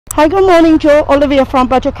Hi, good morning, Joe. Olivia from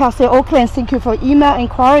Budget Castle, Oakland. Thank you for email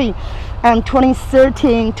inquiry.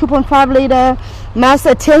 2013 2.5 liter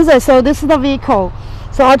Mazda Atenza. So this is the vehicle.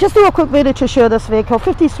 So I'll just do a quick video to show this vehicle.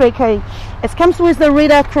 53K. It comes with the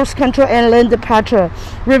radar, cruise control, and lane departure,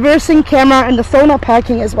 reversing camera, and the sonar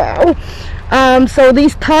parking as well. So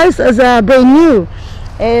these tires is brand new,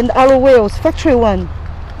 and alloy wheels, factory one.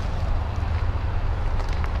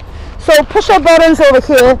 So push up buttons over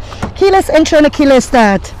here, keyless entry and a keyless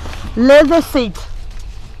start, leather seat,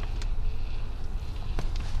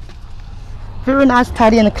 very nice,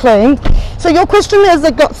 tidy and clean. So your question is,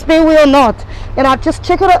 it got spare wheel or not? And I'll just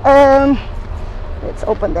check it out. Let's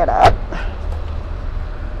open that up.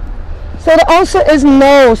 So the answer is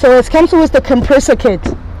no. So it comes with the compressor kit.